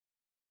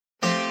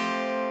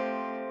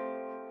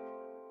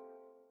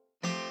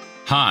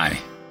Hi,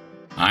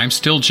 I'm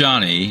still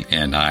Johnny,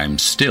 and I'm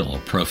still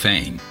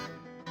profane.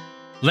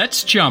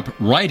 Let's jump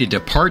right into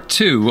part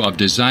 2 of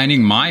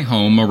designing my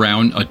home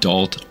around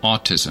adult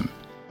autism.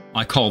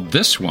 I called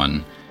this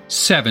one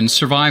 7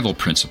 Survival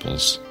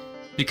Principles,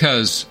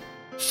 because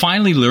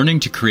finally learning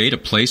to create a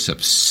place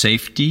of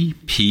safety,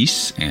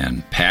 peace,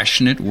 and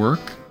passionate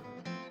work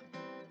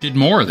did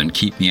more than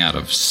keep me out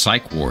of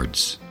psych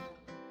wards.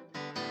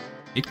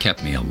 It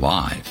kept me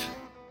alive.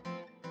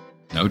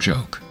 No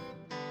joke.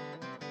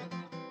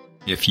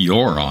 If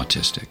you're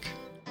autistic,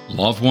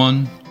 love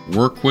one,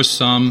 work with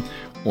some,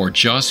 or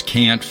just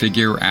can't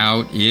figure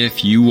out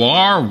if you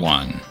are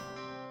one,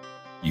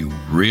 you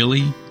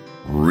really,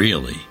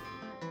 really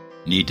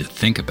need to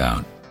think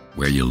about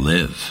where you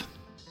live.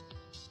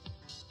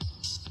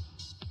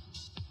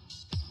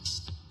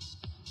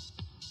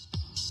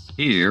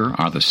 Here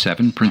are the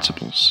 7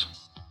 principles,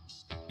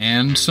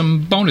 and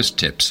some bonus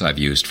tips I've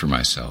used for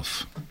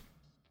myself.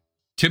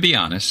 To be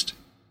honest,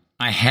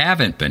 I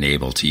haven't been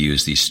able to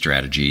use these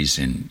strategies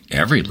in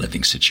every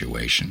living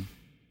situation,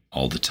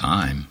 all the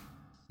time,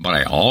 but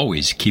I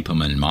always keep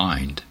them in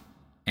mind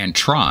and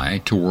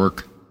try to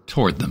work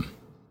toward them.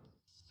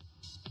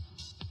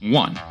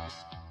 1.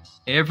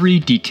 Every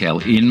detail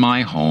in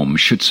my home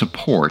should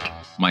support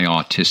my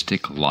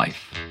autistic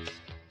life.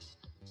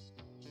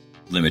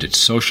 Limited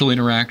social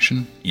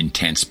interaction,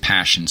 intense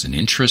passions and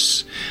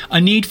interests, a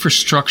need for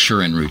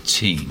structure and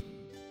routine,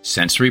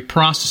 sensory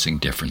processing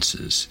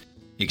differences,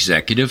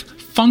 executive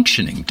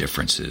functioning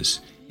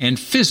differences, and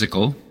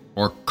physical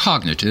or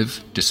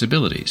cognitive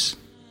disabilities.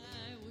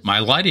 My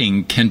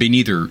lighting can be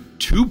neither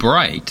too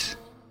bright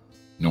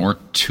nor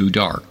too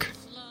dark.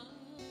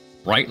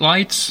 Bright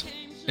lights,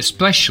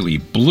 especially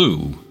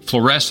blue,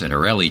 fluorescent,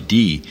 or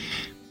LED,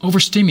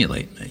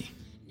 overstimulate me.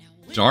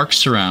 Dark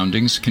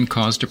surroundings can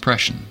cause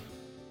depression.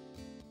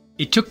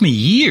 It took me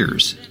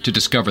years to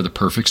discover the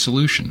perfect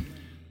solution.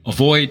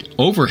 Avoid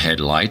overhead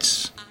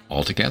lights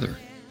altogether.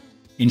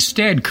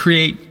 Instead,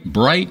 create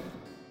bright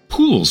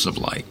pools of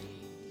light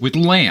with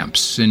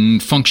lamps in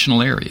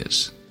functional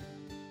areas.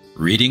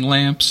 Reading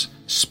lamps,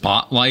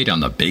 spotlight on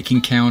the baking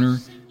counter,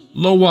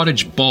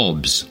 low-wattage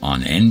bulbs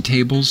on end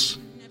tables.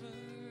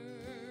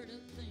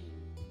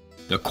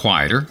 The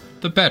quieter,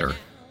 the better.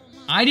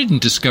 I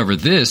didn't discover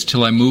this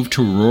till I moved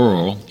to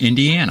rural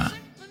Indiana.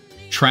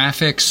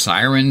 Traffic,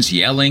 sirens,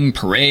 yelling,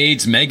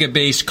 parades,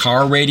 mega-bass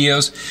car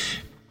radios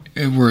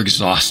were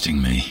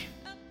exhausting me.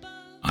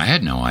 I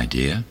had no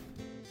idea.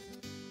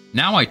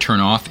 Now I turn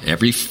off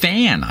every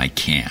fan I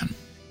can.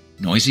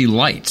 Noisy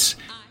lights.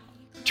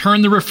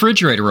 Turn the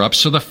refrigerator up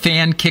so the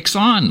fan kicks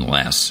on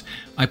less.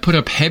 I put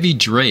up heavy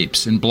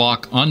drapes and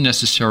block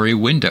unnecessary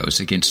windows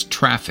against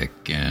traffic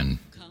and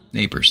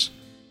neighbors.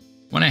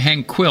 When I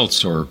hang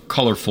quilts or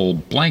colorful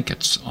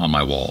blankets on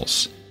my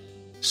walls,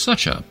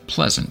 such a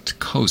pleasant,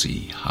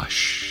 cozy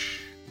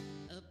hush.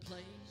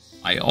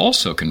 I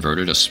also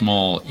converted a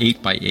small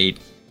 8x8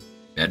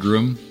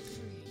 bedroom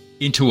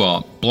into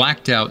a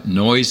blacked-out,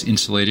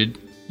 noise-insulated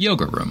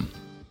yoga room.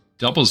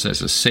 Doubles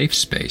as a safe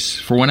space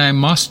for when I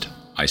must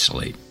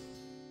isolate.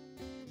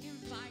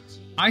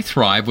 I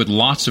thrive with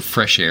lots of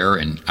fresh air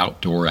and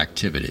outdoor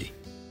activity.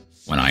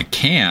 When I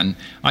can,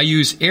 I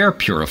use air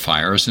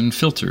purifiers and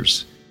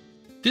filters.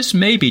 This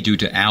may be due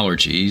to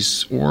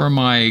allergies or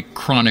my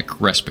chronic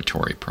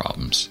respiratory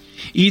problems.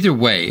 Either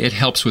way, it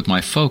helps with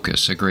my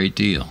focus a great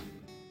deal.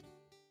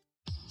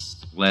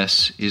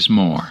 Less is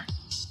more.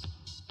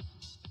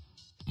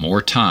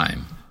 More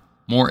time,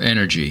 more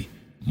energy,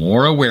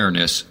 more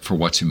awareness for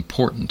what's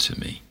important to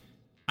me.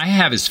 I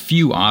have as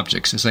few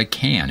objects as I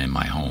can in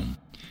my home.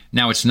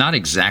 Now, it's not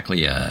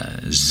exactly a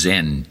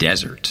Zen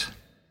desert,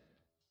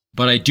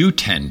 but I do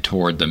tend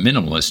toward the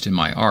minimalist in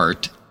my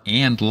art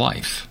and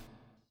life.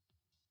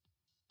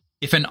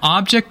 If an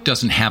object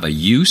doesn't have a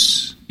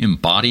use,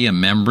 embody a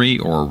memory,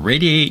 or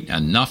radiate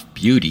enough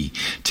beauty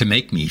to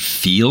make me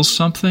feel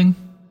something,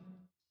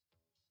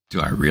 do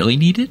I really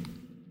need it?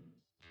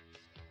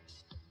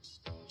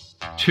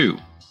 2.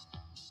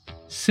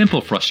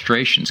 Simple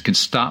frustrations can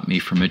stop me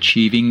from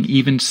achieving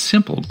even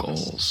simple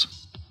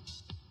goals.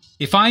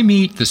 If I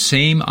meet the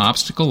same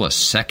obstacle a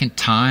second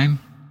time,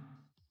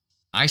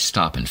 I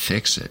stop and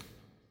fix it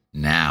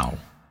now.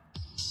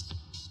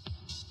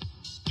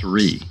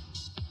 3.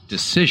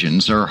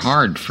 Decisions are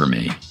hard for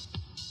me.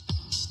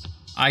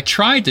 I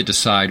tried to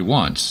decide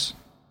once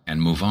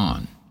and move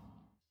on.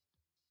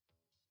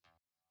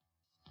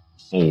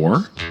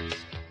 4.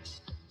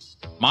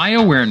 My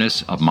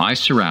awareness of my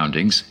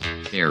surroundings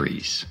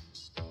varies.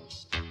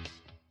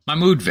 My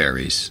mood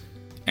varies,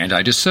 and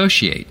I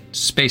dissociate,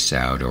 space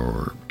out,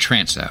 or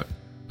trance out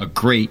a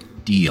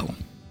great deal.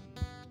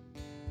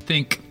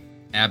 Think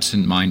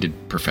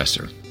absent-minded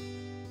professor.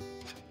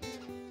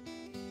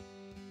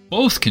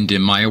 Both can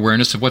dim my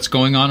awareness of what's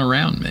going on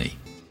around me,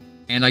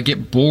 and I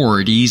get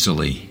bored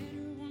easily,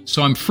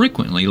 so I'm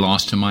frequently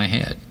lost in my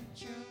head.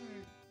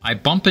 I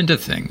bump into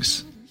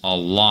things a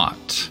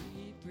lot.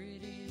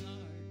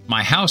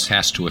 My house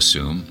has to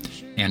assume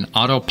an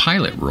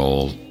autopilot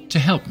role to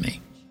help me.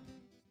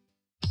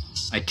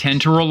 I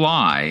tend to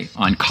rely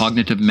on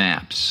cognitive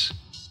maps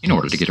in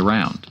order to get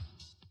around.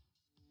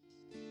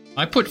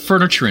 I put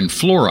furniture and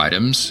floor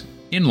items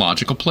in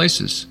logical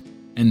places,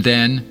 and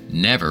then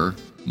never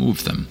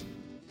move them.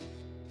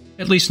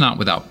 At least not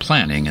without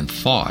planning and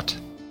thought.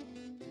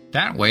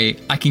 That way,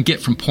 I can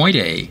get from point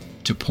A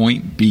to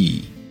point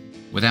B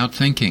without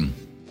thinking.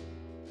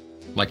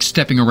 Like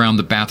stepping around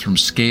the bathroom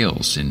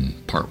scales in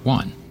part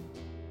 1,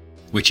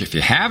 which if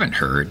you haven't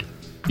heard,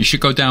 you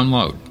should go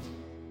download.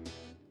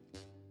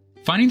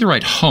 Finding the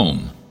right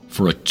home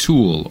for a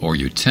tool or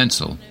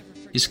utensil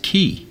is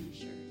key.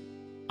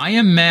 I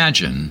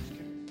imagine,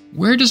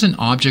 where does an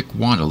object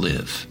want to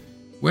live?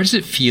 Where does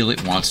it feel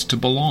it wants to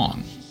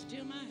belong?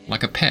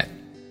 Like a pet.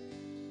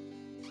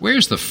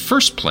 Where's the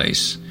first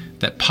place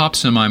that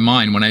pops in my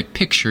mind when I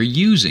picture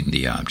using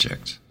the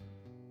object?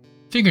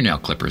 Fingernail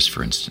clippers,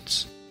 for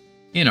instance.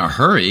 In a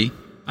hurry,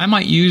 I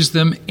might use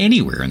them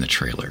anywhere in the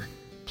trailer,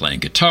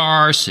 playing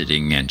guitar,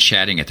 sitting and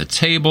chatting at the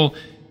table,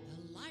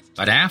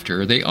 but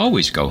after, they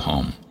always go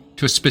home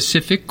to a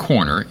specific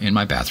corner in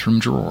my bathroom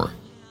drawer,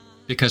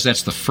 because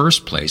that's the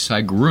first place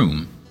I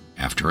groom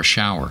after a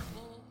shower.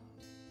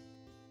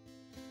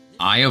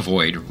 I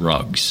avoid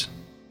rugs.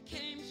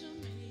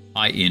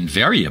 I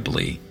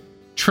invariably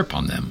trip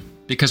on them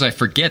because I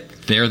forget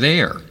they're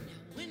there,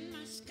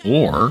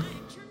 or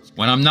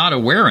when I'm not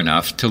aware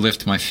enough to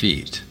lift my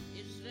feet.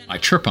 I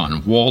trip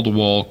on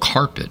wall-to-wall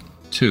carpet,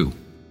 too.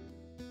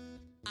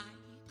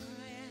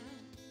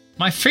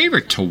 My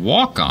favorite to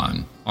walk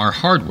on are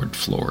hardwood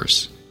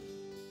floors.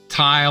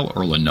 Tile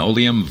or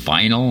linoleum,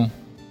 vinyl,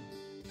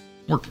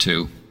 work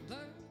too.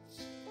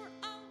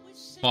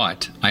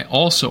 But I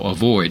also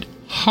avoid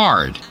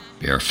hard,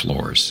 bare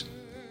floors.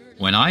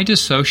 When I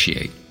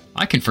dissociate,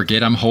 I can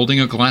forget I'm holding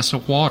a glass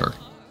of water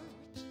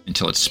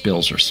until it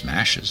spills or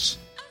smashes.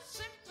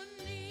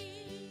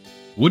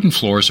 Wooden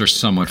floors are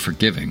somewhat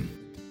forgiving.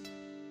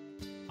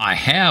 I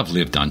have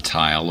lived on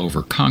tile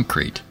over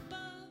concrete.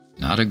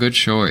 Not a good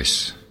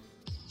choice.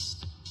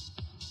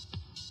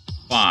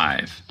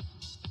 5.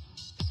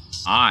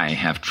 I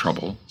have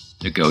trouble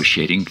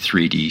negotiating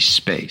 3D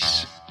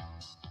space.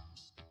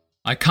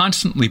 I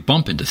constantly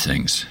bump into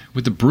things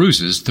with the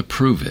bruises to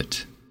prove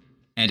it,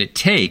 and it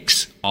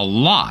takes a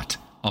lot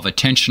of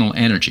attentional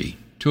energy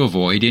to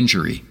avoid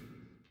injury.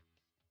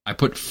 I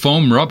put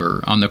foam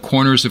rubber on the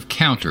corners of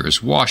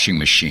counters, washing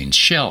machines,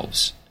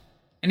 shelves,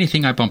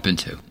 anything I bump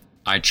into.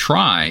 I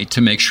try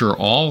to make sure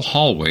all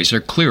hallways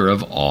are clear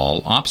of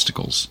all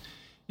obstacles,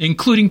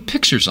 including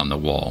pictures on the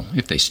wall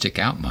if they stick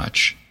out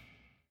much.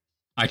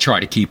 I try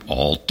to keep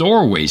all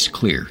doorways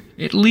clear,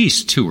 at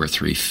least 2 or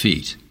 3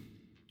 feet.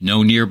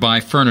 No nearby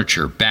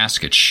furniture,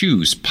 baskets,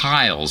 shoes,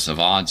 piles of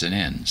odds and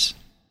ends.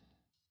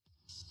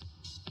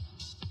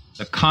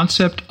 The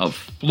concept of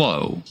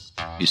flow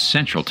is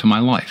central to my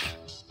life.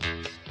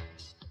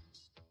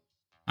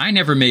 I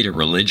never made a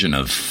religion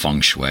of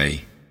feng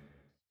shui,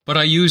 but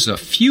I use a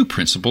few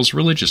principles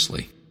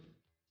religiously.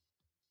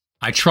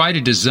 I try to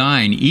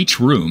design each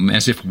room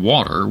as if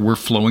water were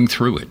flowing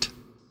through it.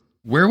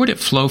 Where would it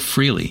flow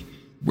freely?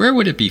 Where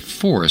would it be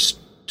forced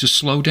to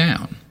slow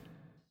down?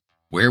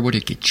 Where would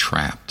it get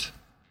trapped?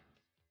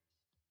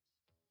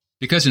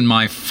 Because in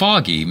my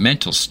foggy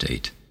mental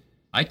state,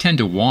 I tend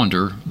to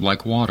wander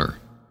like water.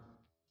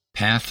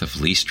 Path of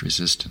least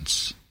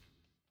resistance.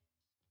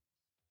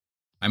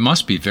 I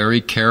must be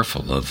very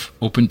careful of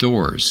open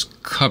doors,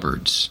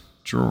 cupboards,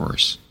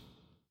 drawers.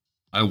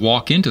 I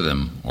walk into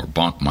them or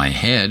bonk my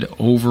head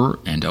over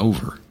and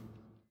over.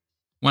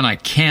 When I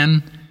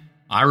can,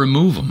 I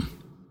remove them.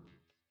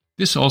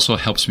 This also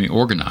helps me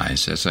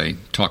organize, as I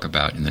talk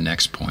about in the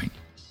next point.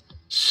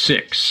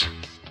 6.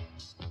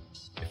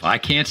 If I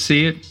can't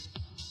see it,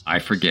 I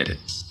forget it.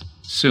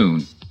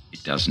 Soon,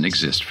 it doesn't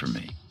exist for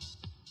me.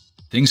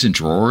 Things in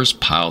drawers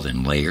piled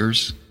in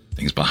layers,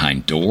 things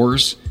behind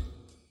doors,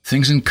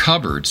 things in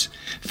cupboards,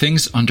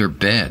 things under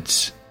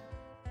beds,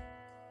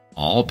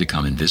 all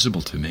become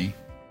invisible to me.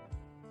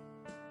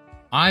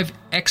 I've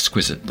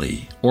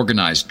exquisitely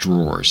organized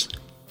drawers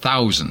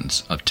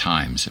thousands of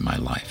times in my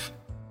life,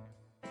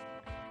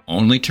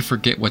 only to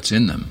forget what's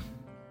in them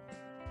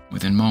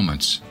within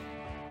moments.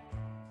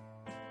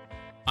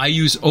 I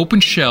use open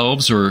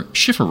shelves or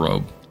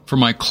chifforobe for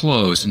my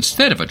clothes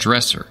instead of a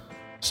dresser,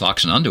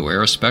 socks and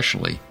underwear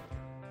especially.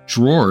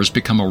 Drawers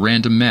become a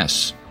random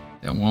mess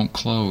that won't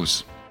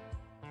close.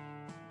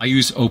 I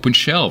use open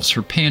shelves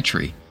for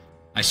pantry.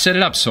 I set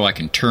it up so I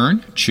can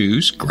turn,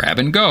 choose, grab,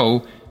 and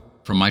go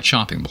from my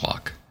chopping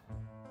block.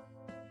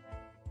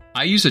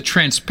 I use a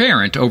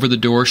transparent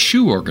over-the-door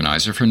shoe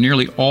organizer for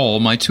nearly all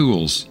my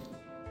tools.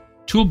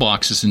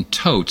 Toolboxes and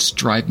totes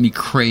drive me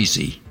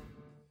crazy.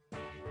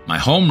 My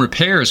home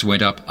repairs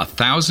went up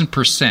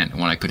 1,000%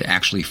 when I could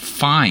actually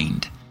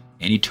find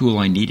any tool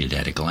I needed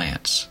at a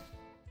glance.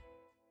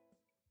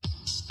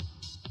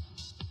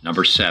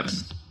 Number 7.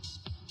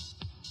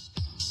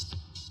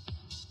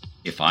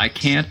 If I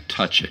can't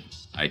touch it,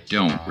 I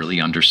don't really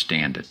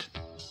understand it.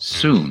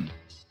 Soon,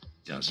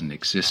 it doesn't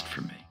exist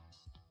for me.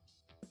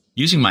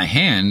 Using my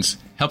hands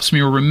helps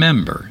me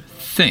remember,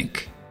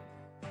 think,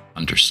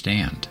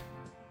 understand.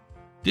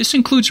 This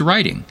includes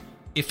writing.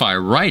 If I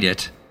write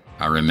it,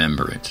 I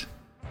remember it.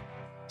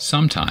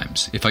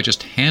 Sometimes, if I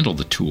just handle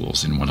the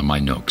tools in one of my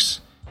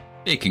nooks,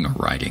 baking or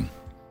writing,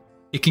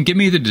 it can give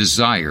me the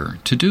desire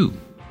to do.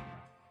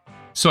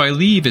 So I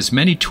leave as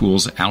many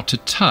tools out to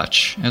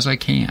touch as I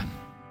can.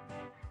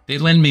 They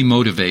lend me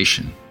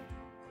motivation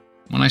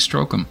when I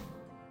stroke them.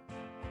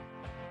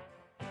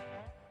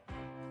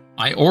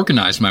 I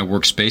organize my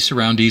workspace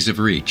around ease of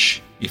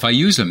reach. If I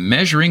use a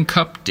measuring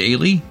cup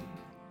daily,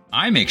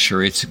 I make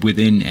sure it's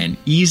within an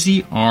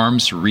easy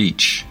arm's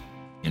reach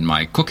in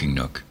my cooking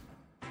nook.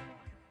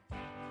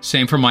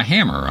 Same for my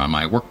hammer on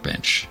my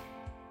workbench.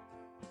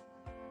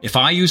 If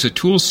I use a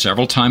tool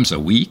several times a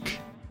week,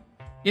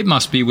 it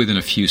must be within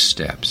a few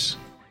steps.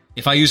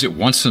 If I use it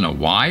once in a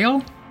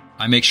while,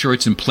 I make sure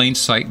it's in plain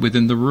sight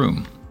within the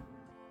room.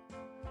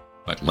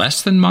 But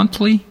less than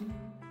monthly?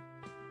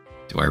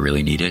 Do I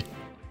really need it?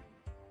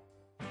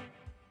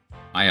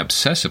 I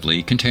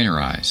obsessively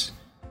containerize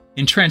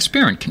in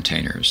transparent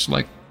containers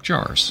like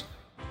jars.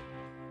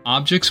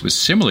 Objects with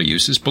similar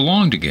uses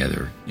belong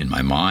together in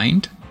my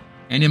mind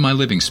and in my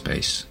living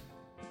space.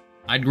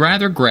 I'd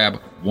rather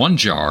grab one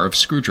jar of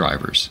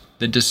screwdrivers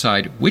than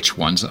decide which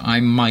ones I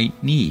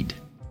might need.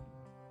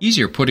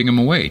 Easier putting them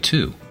away,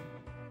 too.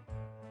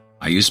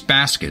 I use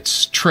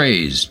baskets,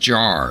 trays,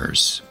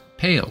 jars,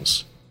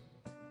 pails,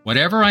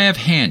 whatever I have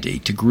handy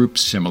to group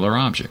similar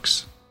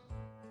objects.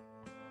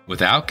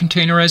 Without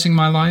containerizing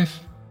my life,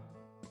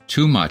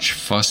 too much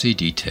fussy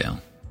detail.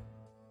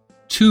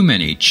 Too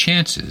many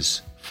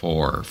chances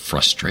for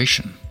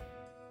frustration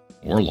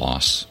or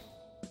loss.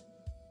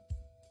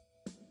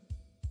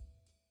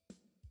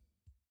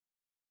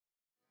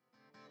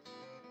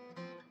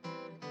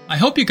 I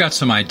hope you got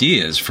some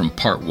ideas from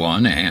Part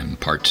 1 and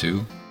Part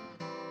 2.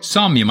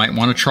 Some you might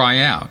want to try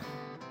out.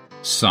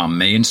 Some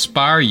may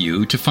inspire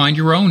you to find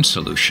your own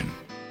solution.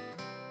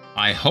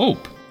 I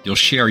hope you'll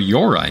share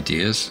your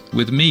ideas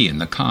with me in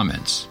the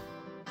comments.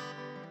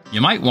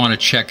 You might want to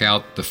check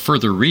out the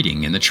further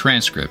reading in the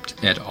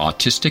transcript at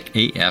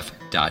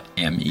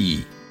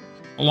autisticaf.me,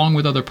 along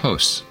with other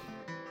posts.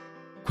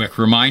 Quick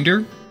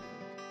reminder,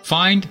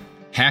 find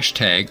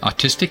hashtag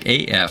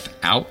AutisticAF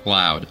Out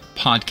Loud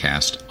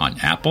podcast on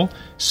Apple,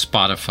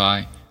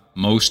 Spotify,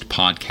 most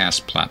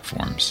podcast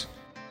platforms.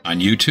 On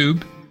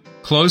YouTube,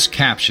 closed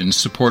captions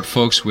support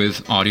folks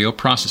with audio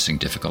processing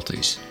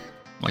difficulties,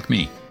 like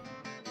me.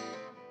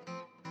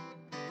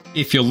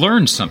 If you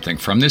learned something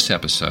from this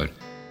episode,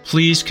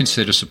 please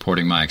consider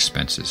supporting my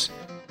expenses.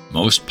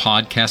 Most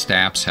podcast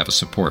apps have a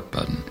support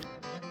button,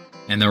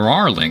 and there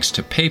are links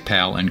to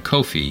PayPal and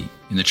Ko-fi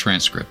in the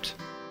transcript.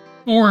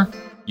 Or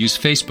use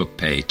Facebook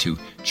Pay to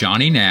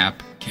Johnny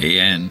Knapp,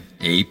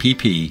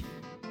 KNAPPAU.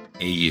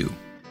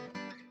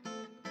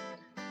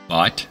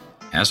 But,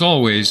 as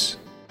always,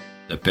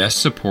 the best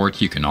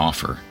support you can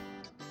offer.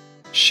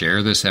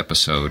 Share this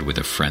episode with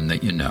a friend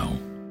that you know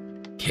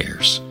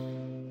cares.